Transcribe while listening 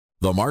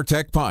The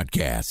MarTech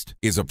Podcast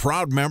is a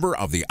proud member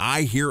of the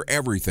I Hear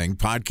Everything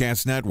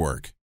Podcast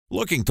Network.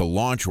 Looking to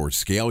launch or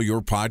scale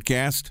your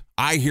podcast?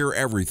 I Hear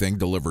Everything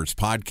delivers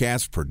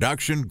podcast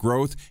production,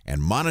 growth,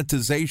 and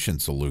monetization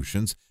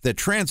solutions that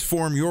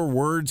transform your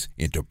words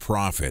into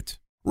profit.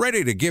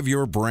 Ready to give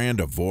your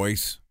brand a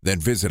voice? Then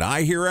visit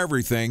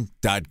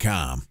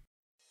iheareverything.com.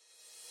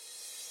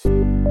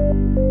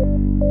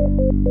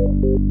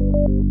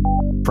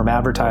 From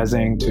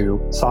advertising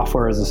to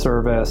software as a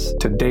service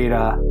to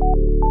data.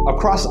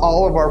 Across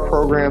all of our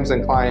programs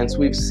and clients,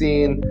 we've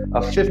seen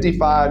a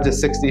 55 to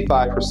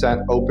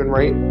 65% open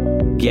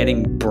rate.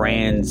 Getting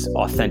brands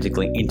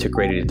authentically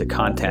integrated into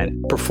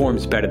content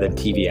performs better than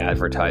TV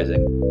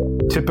advertising.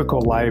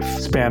 Typical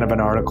lifespan of an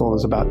article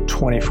is about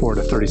 24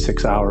 to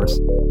 36 hours.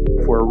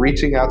 If we're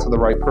reaching out to the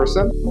right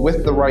person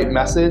with the right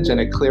message and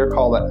a clear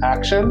call to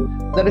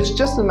action, then it's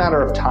just a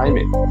matter of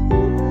timing.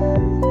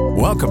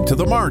 Welcome to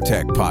the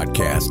MarTech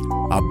Podcast,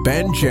 a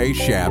Ben J.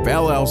 Schaap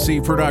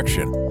LLC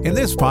production. In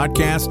this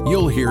podcast,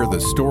 you'll hear the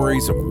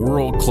stories of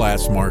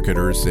world-class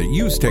marketers that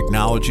use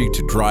technology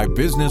to drive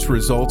business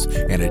results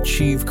and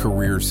achieve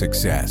career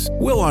success.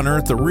 We'll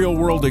unearth the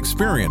real-world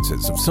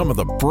experiences of some of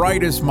the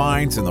brightest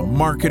minds in the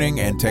marketing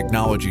and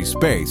technology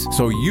space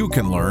so you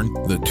can learn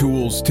the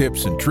tools,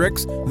 tips, and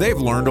tricks they've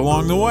learned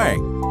along the way.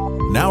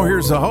 Now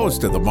here's the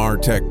host of the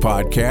MarTech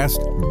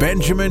Podcast,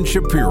 Benjamin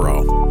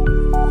Shapiro.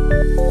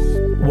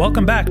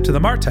 Welcome back to the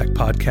MarTech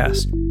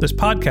Podcast. This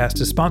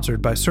podcast is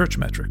sponsored by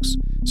Searchmetrics.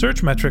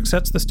 Searchmetrics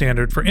sets the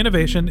standard for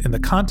innovation in the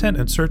content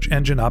and search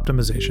engine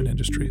optimization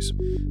industries.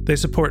 They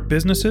support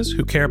businesses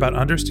who care about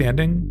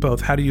understanding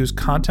both how to use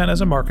content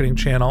as a marketing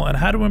channel and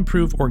how to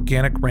improve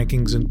organic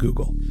rankings in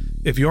Google.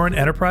 If you're an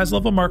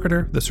enterprise-level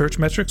marketer, the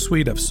Searchmetrics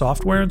suite of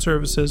software and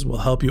services will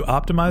help you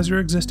optimize your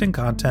existing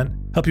content,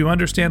 help you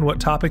understand what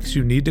topics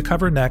you need to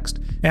cover next,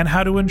 and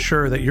how to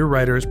ensure that your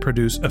writers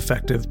produce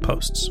effective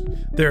posts.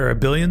 There are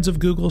billions of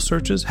Google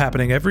searches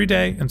happening every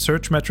day, and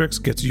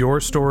Searchmetrics gets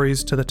your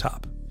stories to the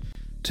top.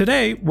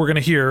 Today, we're going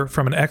to hear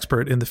from an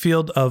expert in the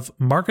field of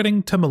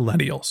marketing to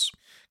millennials.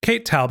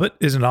 Kate Talbot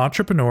is an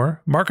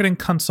entrepreneur, marketing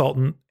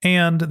consultant,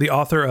 and the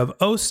author of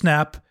Oh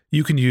Snap!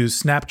 You Can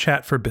Use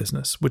Snapchat for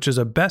Business, which is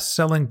a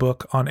best-selling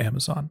book on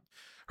Amazon.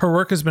 Her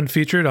work has been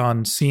featured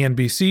on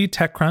CNBC,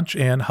 TechCrunch,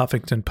 and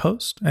Huffington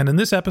Post. And in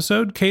this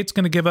episode, Kate's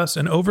going to give us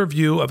an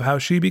overview of how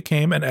she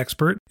became an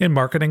expert in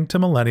marketing to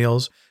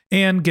millennials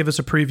and give us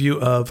a preview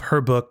of her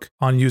book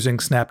on using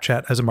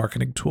Snapchat as a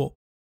marketing tool.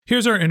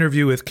 Here's our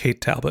interview with Kate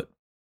Talbot.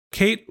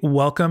 Kate,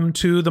 welcome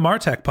to the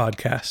MarTech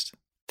Podcast.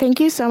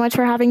 Thank you so much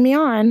for having me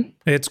on.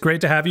 It's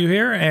great to have you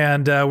here,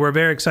 and we're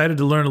very excited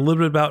to learn a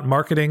little bit about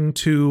marketing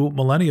to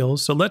millennials.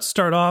 So let's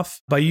start off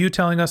by you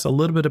telling us a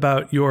little bit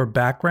about your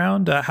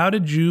background. How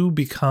did you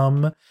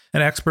become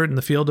an expert in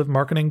the field of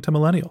marketing to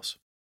millennials?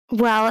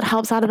 Well, it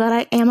helps out that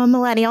I am a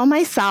millennial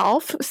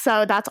myself,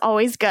 so that's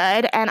always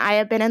good. And I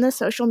have been in the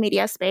social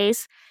media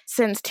space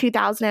since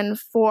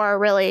 2004,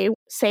 really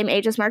same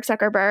age as Mark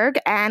Zuckerberg.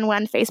 And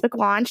when Facebook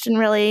launched and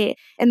really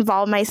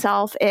involved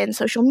myself in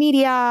social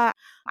media,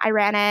 I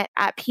ran it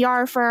at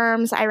PR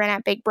firms. I ran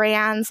at big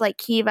brands like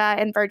Kiva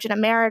and Virgin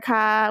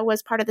America,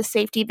 was part of the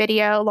safety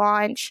video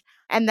launch,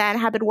 and then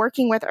have been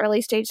working with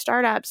early stage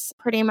startups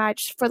pretty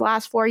much for the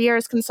last 4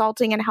 years,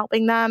 consulting and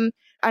helping them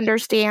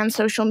understand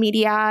social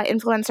media,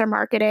 influencer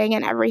marketing,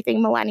 and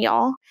everything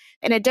millennial.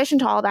 In addition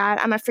to all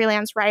that, I'm a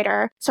freelance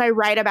writer. So I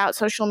write about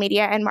social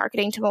media and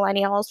marketing to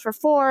millennials for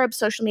Forbes,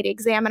 Social Media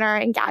Examiner,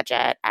 and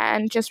Gadget,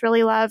 and just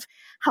really love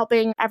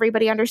helping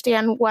everybody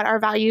understand what our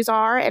values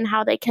are and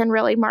how they can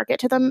really market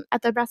to them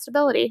at their best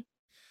ability.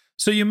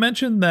 So you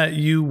mentioned that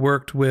you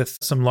worked with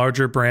some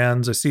larger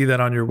brands. I see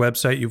that on your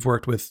website. You've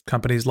worked with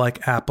companies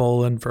like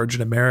Apple and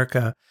Virgin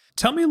America.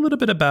 Tell me a little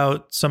bit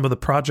about some of the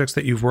projects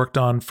that you've worked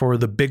on for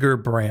the bigger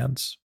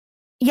brands.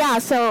 Yeah,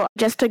 so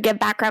just to give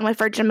background with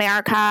Virgin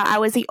America, I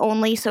was the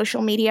only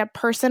social media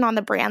person on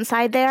the brand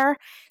side there.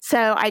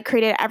 So I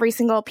created every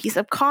single piece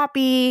of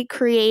copy,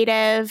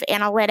 creative,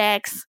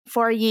 analytics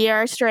for a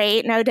year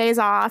straight, no days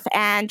off,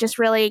 and just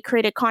really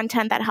created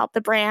content that helped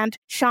the brand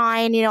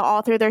shine,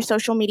 all through their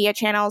social media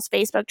channels,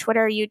 Facebook,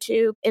 Twitter,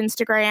 YouTube,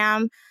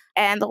 Instagram,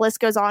 and the list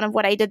goes on of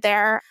what I did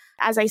there.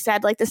 As I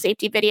said, like the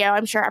safety video,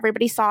 I'm sure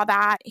everybody saw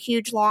that.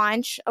 Huge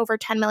launch, over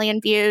 10 million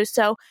views.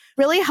 So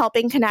really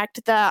helping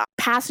connect the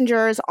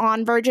passengers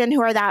on Virgin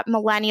who are that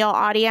millennial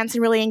audience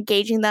and really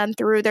engaging them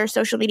through their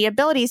social media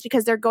abilities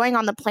because they're going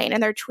on the plane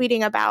and they're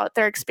tweeting about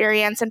their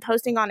experience and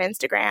posting on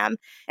Instagram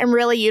and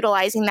really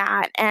utilizing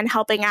that and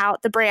helping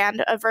out the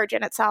brand of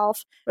Virgin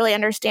itself really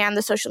understand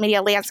the social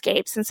media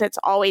landscape since it's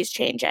always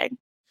changing.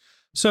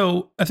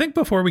 So I think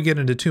before we get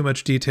into too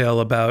much detail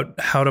about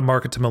how to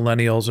market to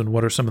millennials and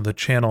what are some of the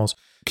channels,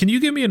 can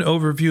you give me an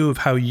overview of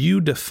how you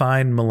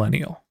define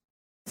millennial?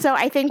 So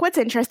I think what's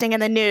interesting in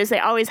the news, they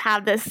always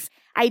have this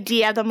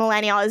idea of the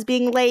millennial as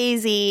being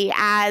lazy,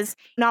 as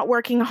not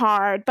working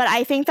hard. But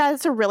I think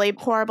that's a really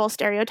horrible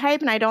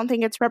stereotype. And I don't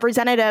think it's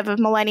representative of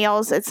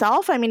millennials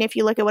itself. I mean, if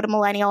you look at what a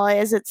millennial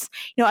is, it's,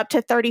 up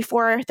to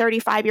 34,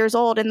 35 years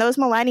old. And those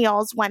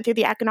millennials went through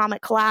the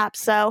economic collapse.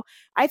 So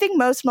I think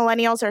most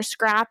millennials are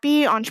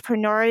scrappy,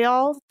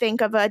 entrepreneurial,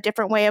 think of a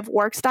different way of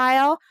work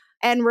style,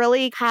 and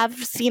really have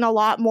seen a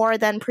lot more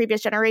than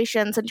previous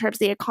generations in terms of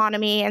the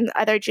economy and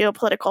other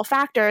geopolitical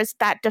factors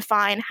that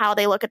define how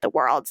they look at the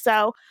world.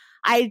 So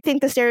I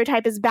think the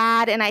stereotype is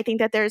bad, and I think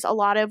that there's a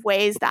lot of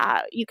ways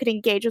that you could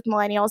engage with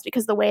millennials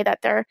because the way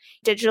that they're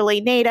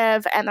digitally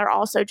native, and they're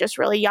also just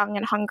really young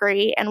and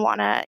hungry and want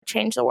to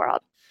change the world.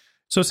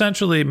 So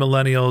essentially,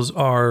 millennials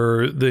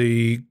are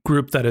the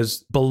group that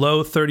is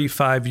below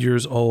 35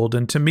 years old.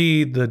 And to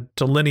me, the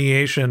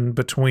delineation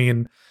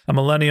between a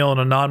millennial and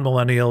a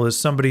non-millennial is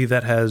somebody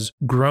that has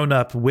grown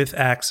up with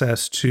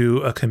access to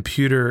a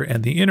computer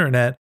and the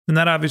internet. And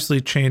that obviously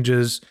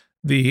changes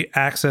the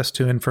access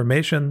to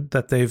information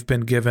that they've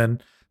been given,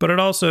 but it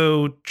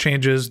also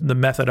changes the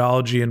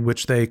methodology in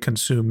which they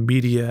consume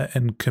media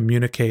and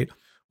communicate.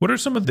 What are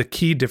some of the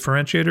key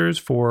differentiators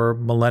for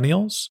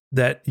millennials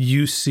that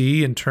you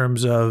see in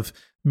terms of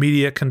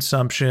media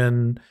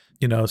consumption,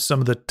 some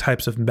of the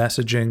types of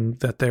messaging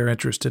that they're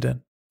interested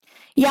in?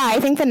 Yeah, I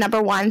think the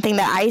number one thing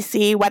that I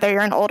see, whether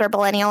you're an older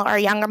millennial or a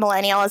younger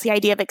millennial, is the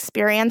idea of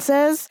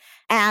experiences.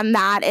 And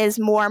that is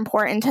more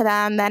important to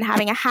them than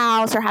having a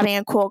house or having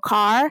a cool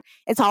car.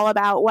 It's all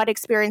about what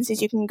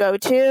experiences you can go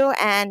to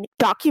and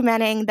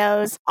documenting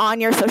those on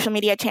your social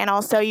media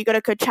channels. So you go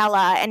to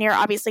Coachella and you're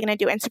obviously going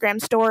to do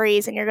Instagram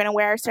stories, and you're going to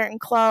wear certain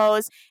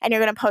clothes, and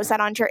you're going to post that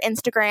onto your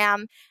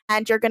Instagram,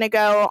 and you're going to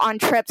go on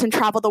trips and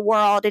travel the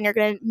world, and you're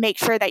going to make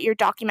sure that you're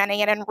documenting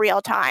it in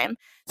real time.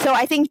 So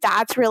I think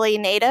that's really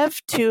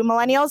native to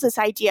millennials, this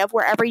idea of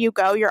wherever you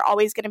go, you're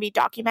always going to be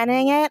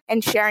documenting it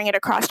and sharing it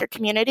across your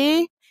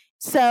community.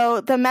 So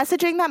the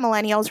messaging that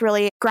millennials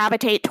really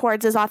gravitate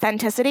towards is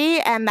authenticity.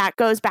 And that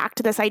goes back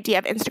to this idea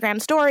of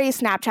Instagram stories,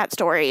 Snapchat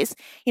stories.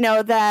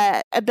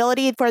 The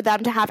ability for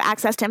them to have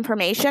access to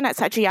information at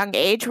such a young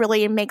age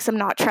really makes them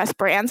not trust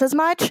brands as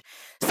much.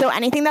 So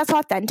anything that's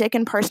authentic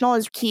and personal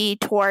is key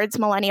towards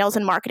millennials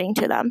and marketing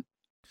to them.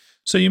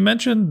 So you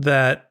mentioned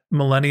that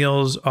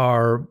millennials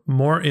are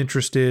more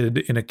interested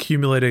in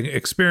accumulating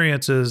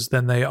experiences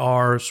than they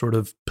are sort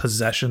of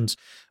possessions.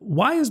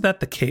 Why is that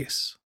the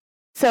case?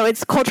 So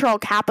it's cultural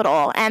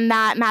capital, and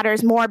that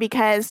matters more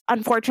because,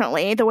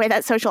 unfortunately, the way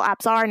that social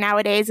apps are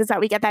nowadays is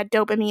that we get that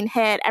dopamine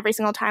hit every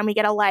single time we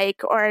get a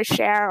like or a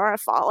share or a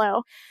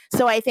follow.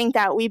 So I think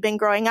that we've been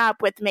growing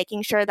up with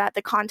making sure that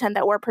the content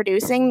that we're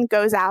producing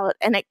goes out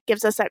and it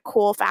gives us that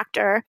cool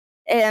factor.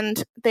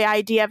 And the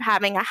idea of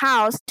having a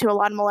house, to a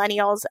lot of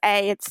millennials,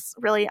 A, it's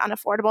really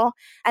unaffordable.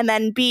 And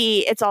then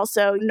B, it's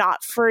also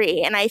not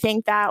free. And I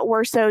think that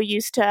we're so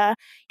used to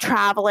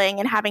traveling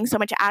and having so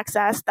much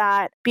access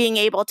that being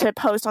able to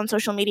post on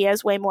social media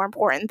is way more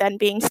important than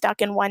being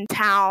stuck in one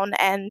town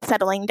and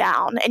settling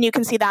down. And you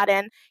can see that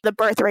in the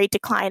birth rate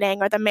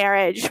declining or the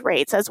marriage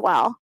rates as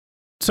well.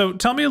 So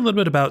tell me a little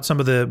bit about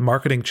some of the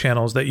marketing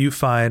channels that you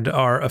find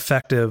are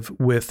effective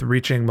with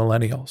reaching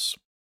millennials.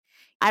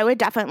 I would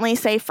definitely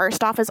say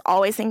first off is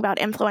always think about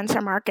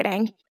influencer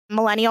marketing.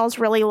 Millennials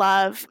really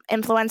love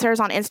influencers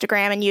on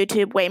Instagram and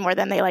YouTube way more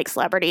than they like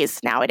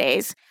celebrities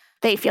nowadays.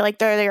 They feel like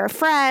they're their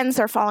friends,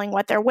 they're following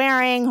what they're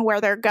wearing, where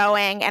they're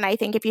going. And I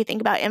think if you think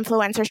about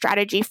influencer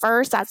strategy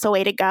first, that's the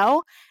way to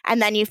go.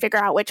 And then you figure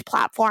out which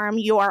platform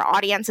your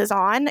audience is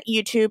on.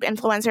 YouTube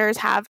influencers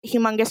have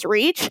humongous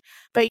reach,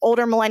 but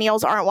older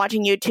millennials aren't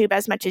watching YouTube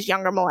as much as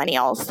younger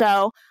millennials.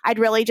 So I'd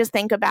really just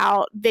think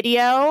about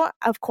video,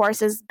 of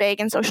course, is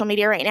big in social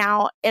media right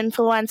now,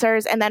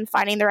 influencers, and then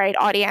finding the right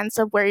audience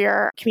of where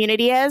your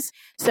community is.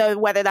 So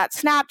whether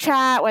that's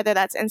Snapchat, whether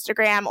that's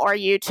Instagram or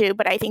YouTube,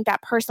 but I think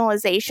that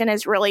personalization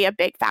is really a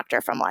big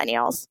factor for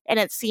millennials, and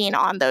it's seen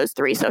on those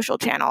three social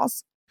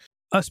channels.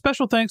 A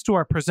special thanks to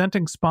our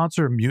presenting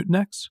sponsor,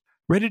 Mutinex.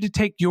 Ready to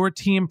take your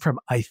team from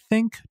I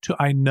think to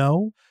I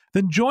know?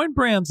 Then join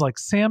brands like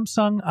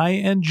Samsung,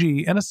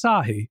 ING, and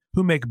Asahi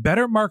who make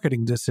better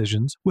marketing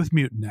decisions with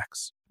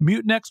Mutinex.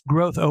 Mutinex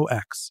Growth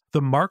OX,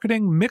 the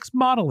marketing mix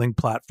modeling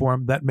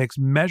platform that makes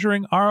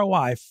measuring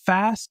ROI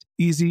fast,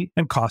 easy,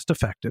 and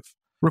cost-effective.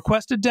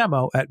 Request a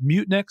demo at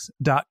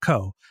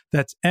mutinex.co.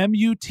 That's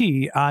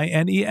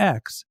mutinex.co.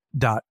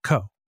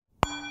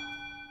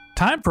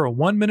 Time for a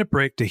 1-minute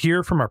break to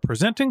hear from our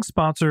presenting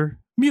sponsor,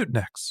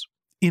 Mutinex.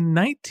 In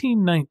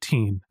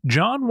 1919,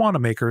 John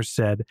Wanamaker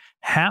said,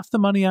 "Half the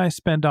money I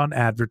spend on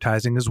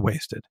advertising is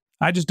wasted.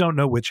 I just don't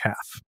know which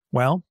half."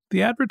 Well,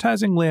 the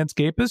advertising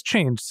landscape has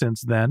changed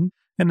since then,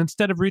 and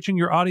instead of reaching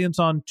your audience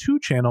on 2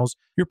 channels,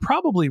 you're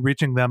probably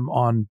reaching them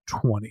on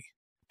 20.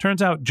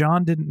 Turns out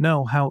John didn't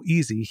know how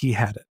easy he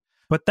had it.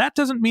 But that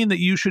doesn't mean that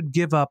you should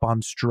give up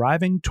on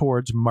striving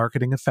towards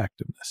marketing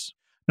effectiveness.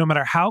 No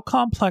matter how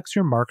complex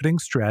your marketing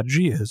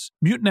strategy is,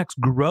 Mutinex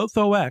Growth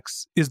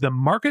OX is the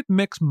market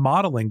mix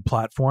modeling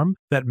platform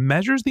that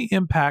measures the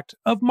impact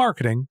of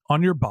marketing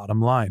on your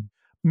bottom line.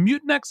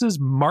 Mutinex's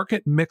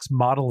market mix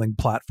modeling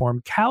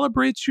platform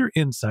calibrates your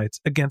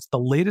insights against the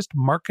latest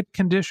market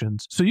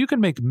conditions so you can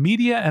make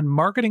media and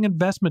marketing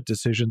investment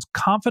decisions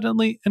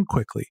confidently and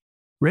quickly.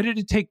 Ready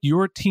to take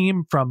your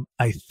team from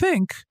I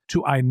think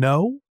to I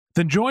know?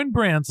 Then join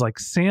brands like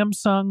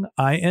Samsung,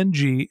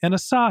 ING, and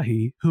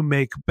Asahi who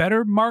make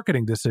better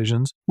marketing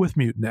decisions with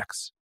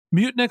Mutinex.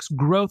 Mutinex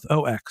Growth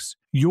OX.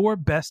 Your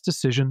best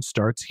decision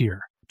starts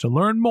here. To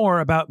learn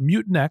more about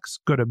Mutinex,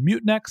 go to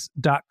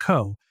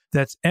mutinex.co.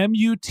 That's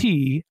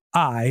MUTINEX.co.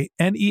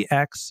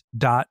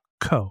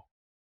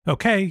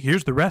 Okay,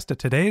 here's the rest of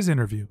today's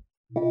interview.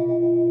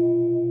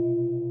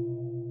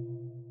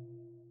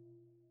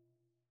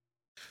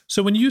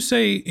 So when you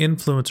say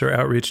influencer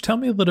outreach, tell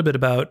me a little bit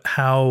about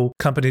how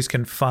companies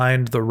can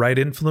find the right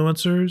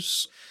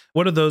influencers.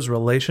 What do those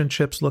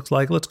relationships look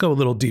like? Let's go a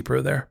little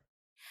deeper there.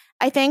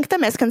 I think the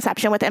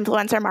misconception with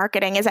influencer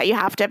marketing is that you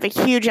have to have a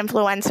huge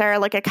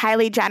influencer like a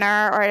Kylie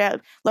Jenner or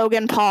a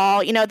Logan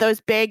Paul,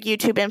 those big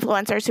YouTube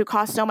influencers who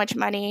cost so much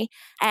money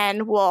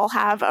and will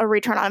have a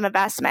return on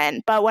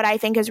investment. But what I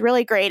think is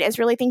really great is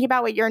really thinking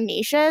about what your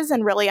niche is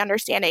and really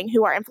understanding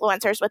who are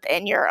influencers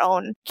within your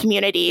own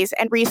communities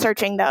and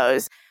researching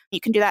those.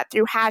 You can do that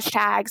through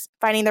hashtags,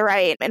 finding the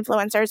right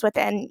influencers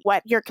within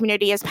what your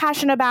community is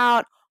passionate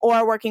about,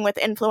 or working with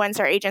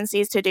influencer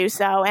agencies to do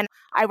so. And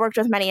I worked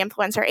with many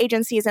influencer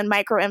agencies and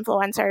micro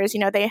influencers.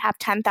 They have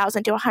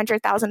 10,000 to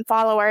 100,000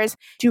 followers,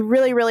 do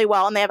really, really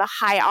well, and they have a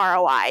high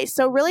ROI.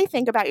 So really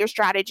think about your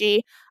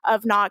strategy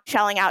of not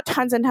shelling out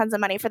tons and tons of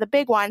money for the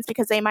big ones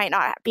because they might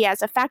not be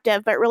as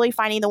effective, but really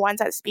finding the ones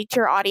that speak to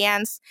your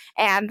audience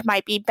and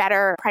might be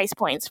better price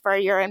points for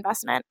your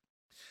investment.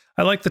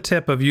 I like the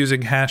tip of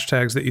using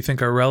hashtags that you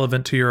think are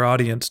relevant to your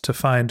audience to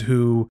find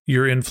who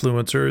your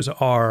influencers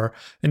are.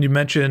 And you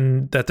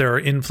mentioned that there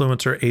are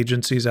influencer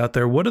agencies out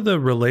there. What do the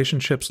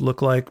relationships look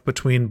like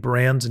between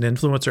brands and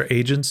influencer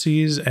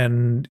agencies?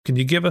 And can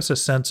you give us a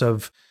sense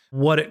of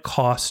what it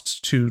costs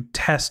to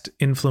test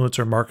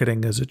influencer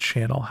marketing as a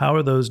channel? How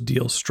are those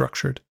deals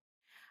structured?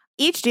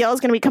 Each deal is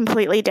going to be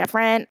completely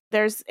different.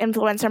 There's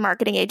influencer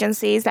marketing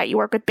agencies that you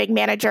work with big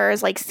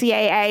managers like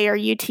CAA or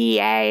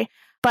UTA.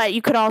 But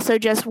you could also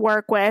just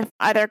work with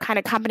other kind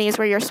of companies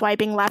where you're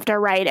swiping left or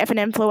right if an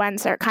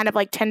influencer, kind of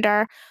like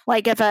Tinder,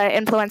 like if an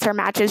influencer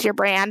matches your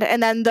brand.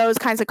 And then those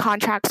kinds of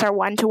contracts are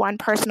one-to-one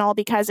personal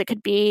because it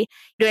could be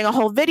doing a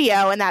whole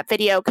video and that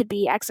video could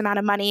be X amount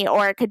of money,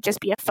 or it could just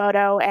be a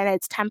photo and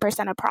it's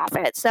 10% of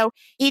profit. So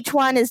each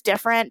one is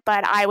different,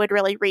 but I would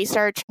really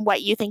research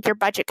what you think your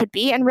budget could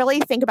be and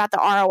really think about the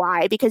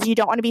ROI, because you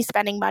don't want to be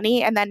spending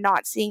money and then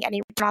not seeing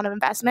any return on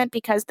investment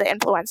because the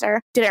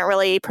influencer didn't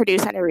really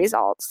produce any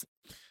results.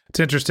 It's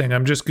interesting.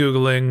 I'm just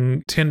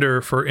Googling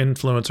Tinder for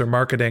influencer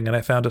marketing, and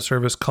I found a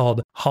service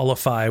called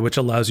Holify, which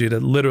allows you to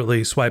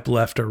literally swipe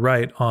left or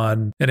right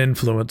on an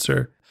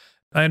influencer.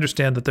 I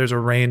understand that there's a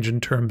range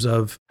in terms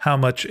of how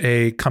much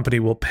a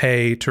company will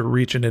pay to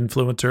reach an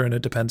influencer, and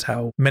it depends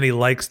how many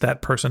likes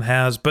that person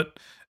has. But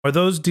are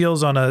those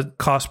deals on a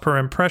cost per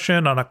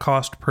impression, on a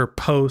cost per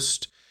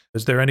post?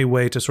 Is there any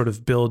way to sort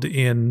of build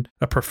in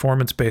a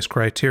performance-based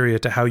criteria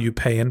to how you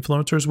pay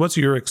influencers? What's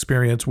your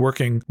experience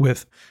working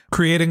with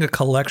creating a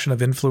collection of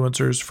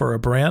influencers for a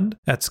brand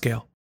at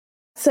scale?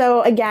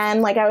 So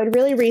again, I would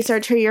really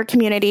research who your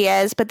community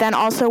is, but then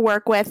also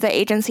work with the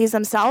agencies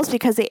themselves,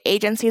 because the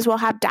agencies will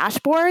have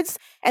dashboards,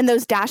 and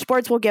those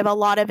dashboards will give a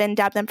lot of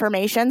in-depth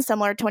information,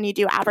 similar to when you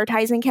do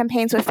advertising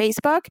campaigns with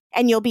Facebook,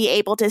 and you'll be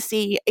able to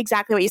see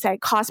exactly what you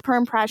said, cost per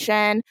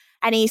impression,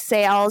 any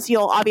sales.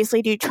 You'll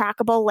obviously do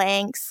trackable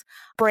links,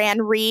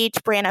 brand reach,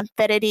 brand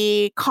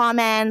affinity,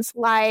 comments,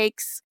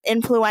 likes,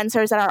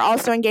 influencers that are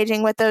also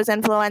engaging with those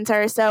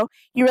influencers. So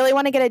you really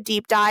want to get a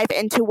deep dive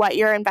into what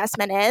your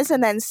investment is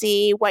and then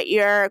see what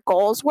your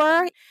goals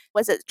were.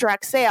 Was it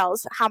direct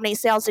sales? How many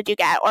sales did you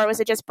get? Or was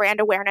it just brand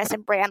awareness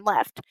and brand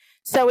lift?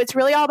 So it's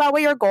really all about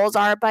what your goals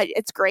are, but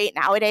it's great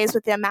nowadays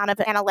with the amount of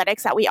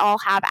analytics that we all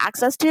have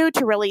access to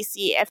really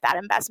see if that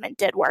investment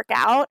did work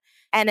out.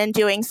 And in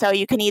doing so,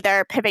 you can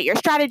either pivot your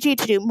strategy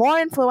to do more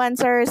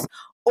influencers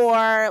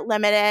or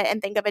limit it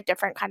and think of a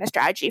different kind of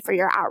strategy for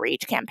your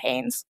outreach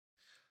campaigns.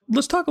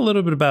 Let's talk a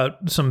little bit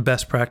about some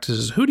best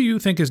practices. Who do you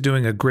think is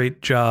doing a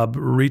great job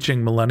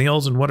reaching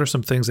millennials, and what are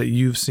some things that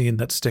you've seen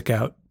that stick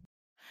out?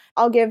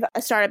 I'll give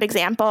a startup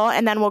example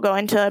and then we'll go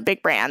into a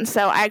big brand.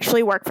 So I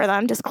actually work for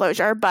them,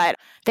 disclosure, but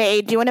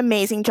they do an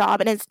amazing job,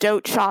 and it's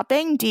Dote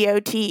Shopping,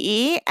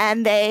 DOTE,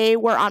 and they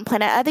were on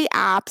Planet of the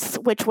Apps,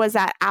 which was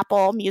that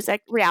Apple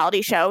Music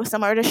reality show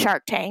similar to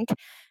Shark Tank.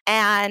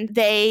 And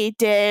they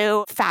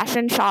do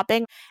fashion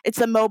shopping.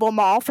 It's a mobile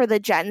mall for the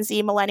Gen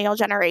Z millennial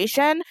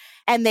generation.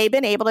 And they've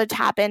been able to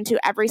tap into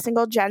every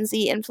single Gen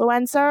Z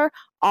influencer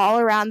all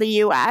around the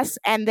US,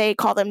 and they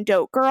call them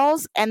Dote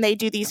Girls. And they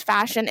do these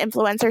fashion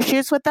influencer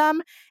shoots with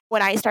them.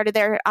 When I started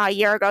there a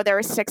year ago, there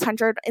were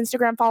 600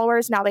 Instagram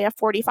followers. Now they have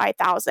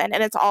 45,000.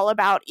 And it's all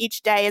about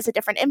each day is a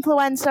different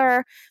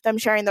influencer, them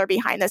sharing their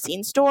behind the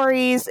scenes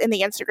stories. In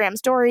the Instagram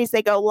stories,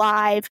 they go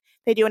live.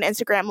 They do an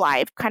Instagram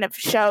live kind of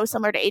show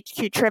similar to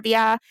HQ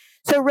Trivia.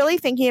 So really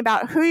thinking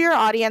about who your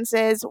audience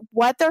is,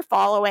 what they're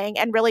following,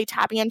 and really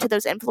tapping into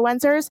those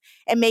influencers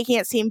and making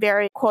it seem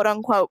very quote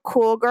unquote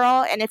cool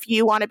girl. And if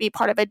you want to be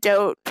part of a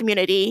dote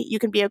community, you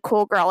can be a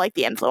cool girl like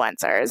the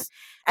influencers.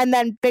 And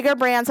then bigger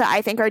brands that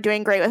I think are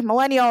doing great with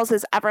millennials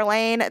is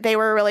Everlane. They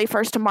were really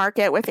first to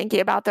market with thinking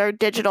about their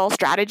digital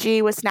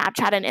strategy with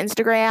Snapchat and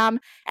Instagram.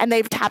 And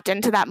they've tapped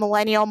into that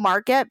millennial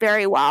market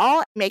very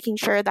well, making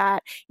sure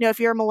that, if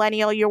you're a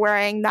millennial, you're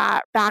wearing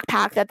that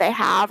backpack that they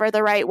have or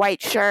the right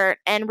white shirt,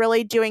 and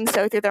really doing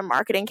so through their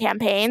marketing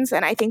campaigns.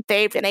 And I think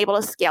they've been able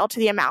to scale to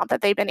the amount that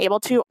they've been able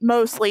to,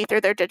 mostly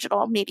through their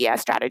digital media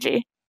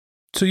strategy.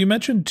 So you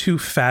mentioned 2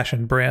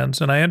 fashion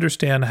brands, and I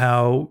understand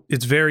how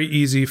it's very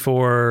easy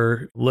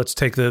for, let's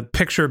take the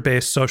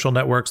picture-based social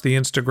networks, the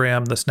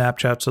Instagram, the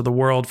Snapchats of the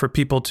world, for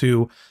people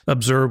to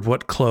observe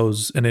what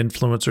clothes an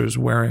influencer is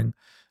wearing.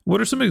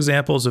 What are some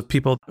examples of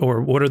people,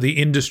 or what are the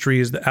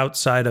industries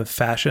outside of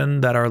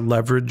fashion that are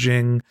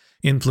leveraging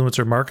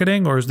influencer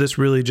marketing, or is this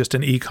really just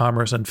an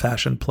e-commerce and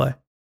fashion play?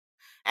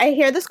 I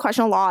hear this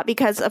question a lot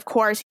because, of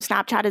course,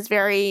 Snapchat is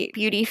very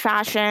beauty,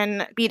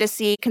 fashion,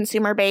 B2C,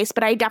 consumer based,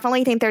 but I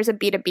definitely think there's a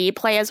B2B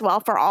play as well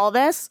for all of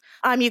this.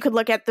 You could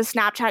look at the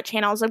Snapchat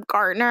channels of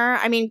Gartner.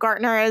 I mean,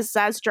 Gartner is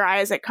as dry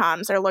as it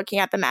comes. They're looking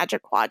at the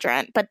Magic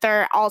Quadrant, but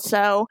they're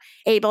also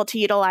able to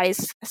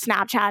utilize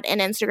Snapchat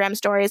and Instagram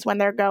stories when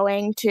they're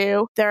going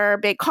to their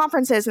big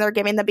conferences and they're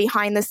giving the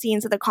behind the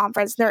scenes of the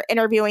conference. They're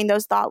interviewing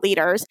those thought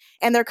leaders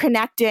and they're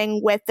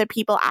connecting with the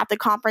people at the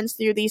conference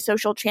through these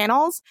social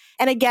channels.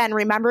 And again,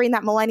 remembering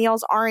that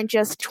millennials aren't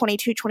just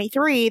 22,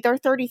 23, they're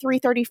 33,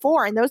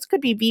 34, and those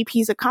could be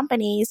VPs of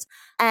companies.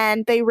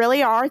 And they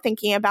really are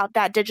thinking about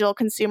that digital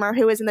consumer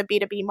who is in the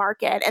B2B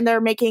market, and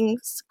they're making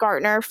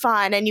Gartner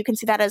fun. And you can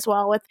see that as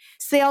well with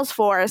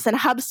Salesforce and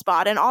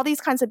HubSpot and all these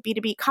kinds of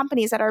B2B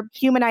companies that are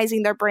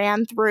humanizing their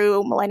brand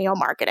through millennial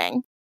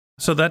marketing.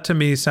 So that to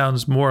me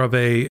sounds more of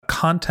a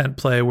content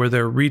play where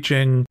they're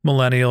reaching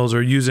millennials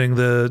or using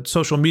the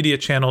social media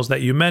channels that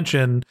you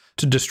mentioned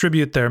to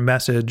distribute their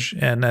message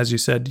and, as you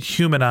said,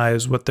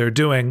 humanize what they're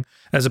doing,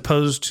 as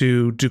opposed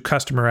to do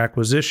customer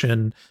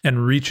acquisition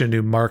and reach a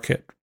new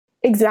market.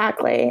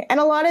 Exactly. And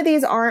a lot of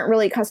these aren't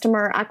really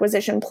customer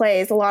acquisition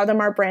plays. A lot of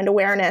them are brand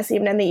awareness,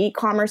 even in the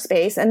e-commerce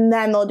space, and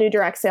then they'll do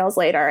direct sales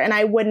later. And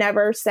I would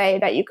never say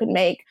that you could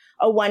make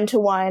a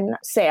one-to-one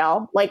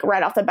sale like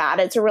right off the bat.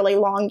 It's a really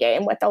long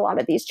game with a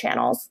lot of these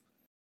channels.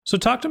 So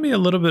talk to me a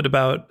little bit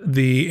about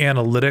the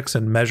analytics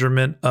and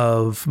measurement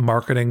of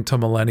marketing to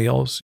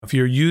millennials. If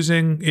you're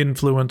using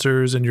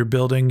influencers and you're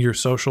building your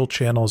social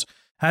channels,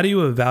 how do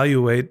you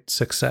evaluate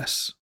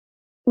success?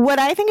 What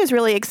I think is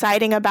really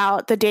exciting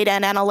about the data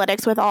and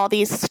analytics with all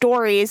these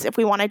stories, if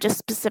we want to just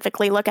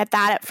specifically look at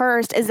that at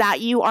first, is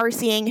that you are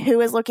seeing who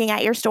is looking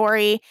at your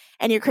story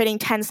and you're creating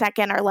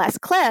 10-second or less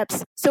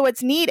clips. So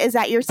what's neat is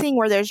that you're seeing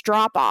where there's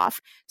drop off.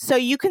 So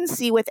you can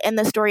see within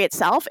the story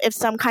itself if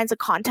some kinds of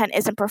content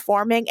isn't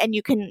performing, and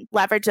you can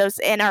leverage those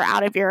in or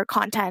out of your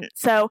content.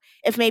 So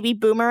if maybe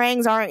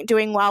boomerangs aren't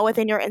doing well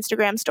within your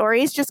Instagram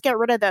stories, just get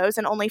rid of those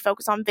and only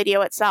focus on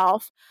video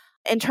itself.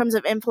 In terms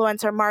of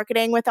influencer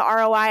marketing with the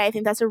ROI, I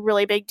think that's a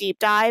really big deep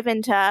dive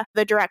into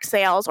the direct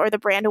sales or the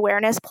brand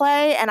awareness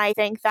play. And I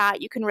think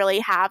that you can really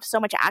have so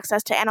much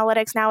access to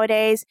analytics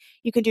nowadays.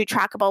 You can do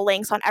trackable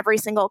links on every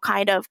single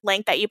kind of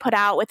link that you put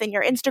out within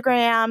your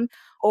Instagram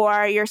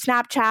or your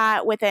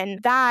Snapchat. Within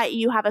that,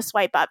 you have a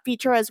swipe up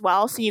feature as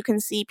well. So you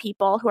can see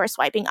people who are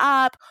swiping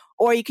up,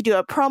 or you could do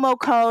a promo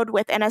code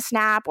within a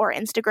Snap or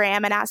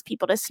Instagram and ask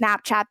people to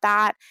Snapchat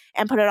that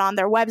and put it on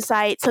their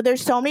website. So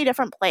there's so many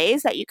different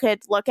plays that you could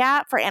look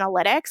at for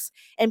analytics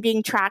and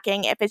being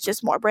tracking if it's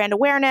just more brand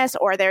awareness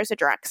or there's a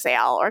direct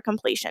sale or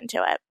completion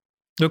to it.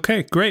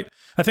 Okay, great.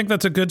 I think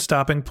that's a good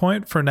stopping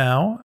point for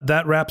now.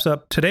 That wraps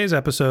up today's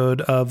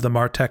episode of the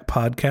Martech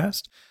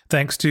Podcast.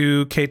 Thanks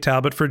to Kate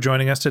Talbot for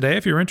joining us today.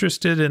 If you're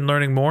interested in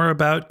learning more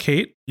about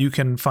Kate, you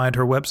can find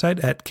her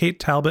website at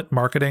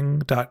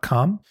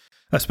katetalbotmarketing.com.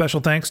 A special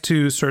thanks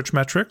to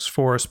Searchmetrics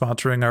for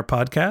sponsoring our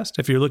podcast.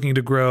 If you're looking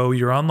to grow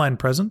your online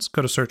presence,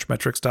 go to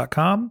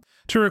searchmetrics.com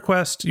to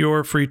request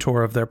your free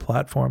tour of their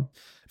platform.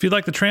 If you'd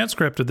like the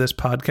transcript of this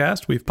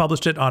podcast, we've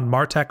published it on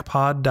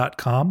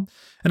martechpod.com.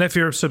 And if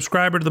you're a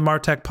subscriber to the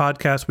Martech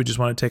Podcast, we just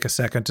want to take a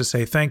second to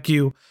say thank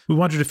you. We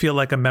want you to feel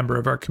like a member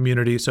of our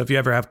community. So if you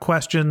ever have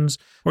questions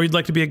or you'd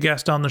like to be a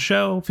guest on the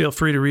show, feel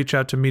free to reach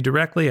out to me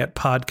directly at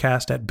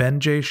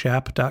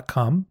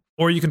podcast@benjshap.com.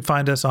 Or you can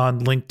find us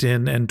on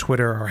LinkedIn and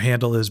Twitter. Our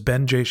handle is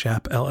Ben J.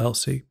 Shap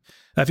LLC.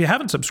 If you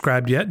haven't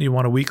subscribed yet and you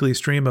want a weekly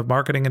stream of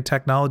marketing and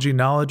technology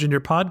knowledge in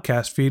your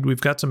podcast feed, we've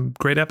got some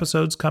great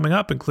episodes coming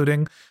up,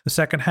 including the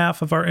second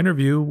half of our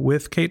interview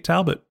with Kate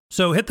Talbot.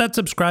 So hit that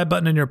subscribe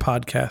button in your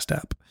podcast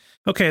app.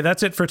 Okay,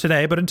 that's it for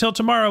today. But until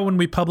tomorrow, when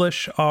we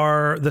publish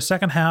the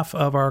second half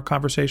of our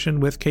conversation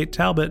with Kate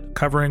Talbot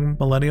covering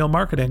millennial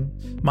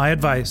marketing, my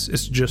advice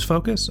is to just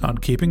focus on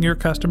keeping your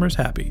customers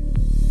happy.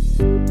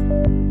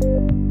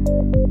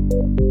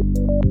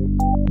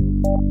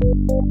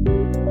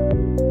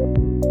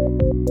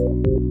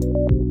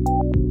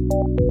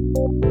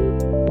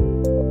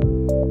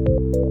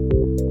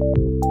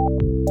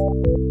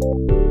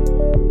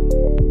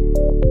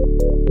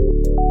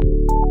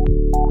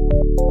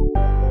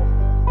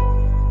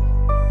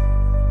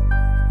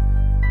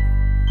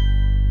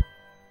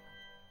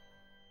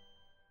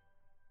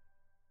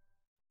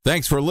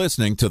 Thanks for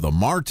listening to the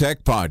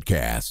MarTech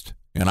Podcast,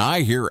 an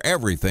I Hear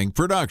Everything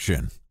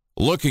production.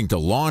 Looking to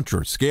launch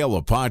or scale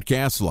a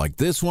podcast like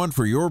this one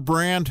for your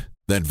brand?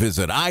 Then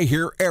visit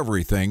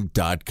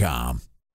iheareverything.com.